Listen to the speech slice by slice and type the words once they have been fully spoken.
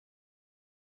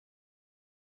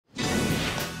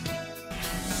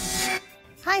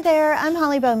Hi there, I'm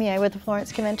Holly Beaumier with the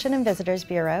Florence Convention and Visitors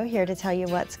Bureau, here to tell you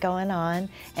what's going on.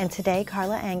 And today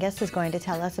Carla Angus is going to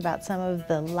tell us about some of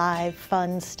the live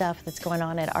fun stuff that's going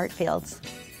on at ArtFields.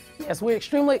 Yes, we're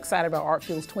extremely excited about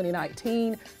ArtFields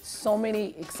 2019. So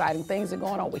many exciting things are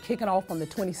going on. We're kicking off on the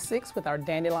 26th with our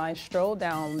Dandelion Stroll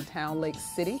downtown Lake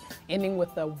City, ending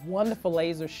with a wonderful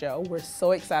laser show. We're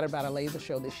so excited about our laser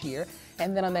show this year.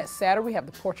 And then on that Saturday, we have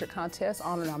the portrait contest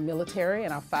honoring our military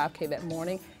and our 5K that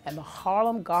morning. And the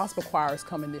Harlem Gospel Choir is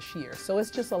coming this year. So it's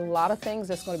just a lot of things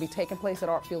that's going to be taking place at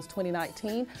ArtFields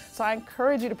 2019. So I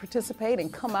encourage you to participate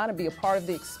and come out and be a part of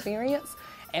the experience.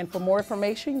 And for more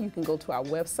information, you can go to our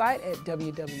website at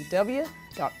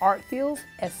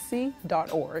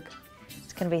www.artfieldssc.org.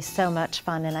 It's going to be so much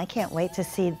fun, and I can't wait to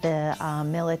see the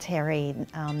military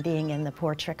being in the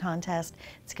portrait contest.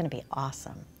 It's going to be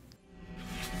awesome.